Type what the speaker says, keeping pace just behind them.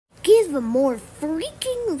have more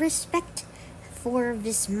freaking respect for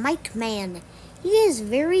this Mike man. He is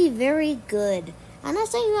very, very good. I'm not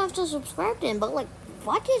saying you have to subscribe to him, but like,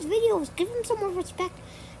 watch his videos, give him some more respect.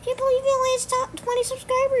 I can't believe he only has 20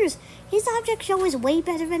 subscribers. His object show is way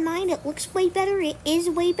better than mine. It looks way better. It is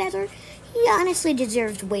way better. He honestly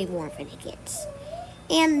deserves way more than he gets.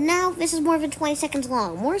 And now this is more than 20 seconds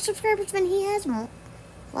long. More subscribers than he has,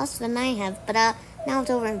 less than I have. But now it's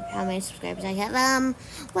over how many subscribers I have.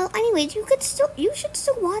 Well, anyways, you should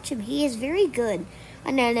still watch him. He is very good. I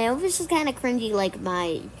know this is kind of cringy, like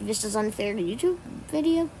my "This is unfair" to YouTube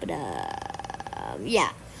video, but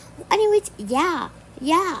yeah. Anyways, yeah.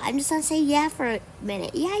 I'm just gonna say yeah for a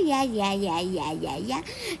minute. Yeah.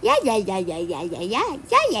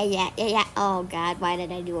 Oh God, why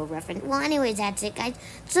did I do a reference? Well, anyways, that's it, guys.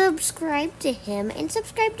 Subscribe to him and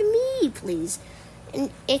subscribe to me, please. And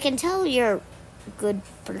it can tell you're a good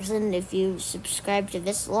person if you subscribe to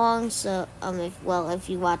this long. So if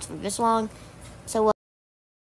you watch for this long. So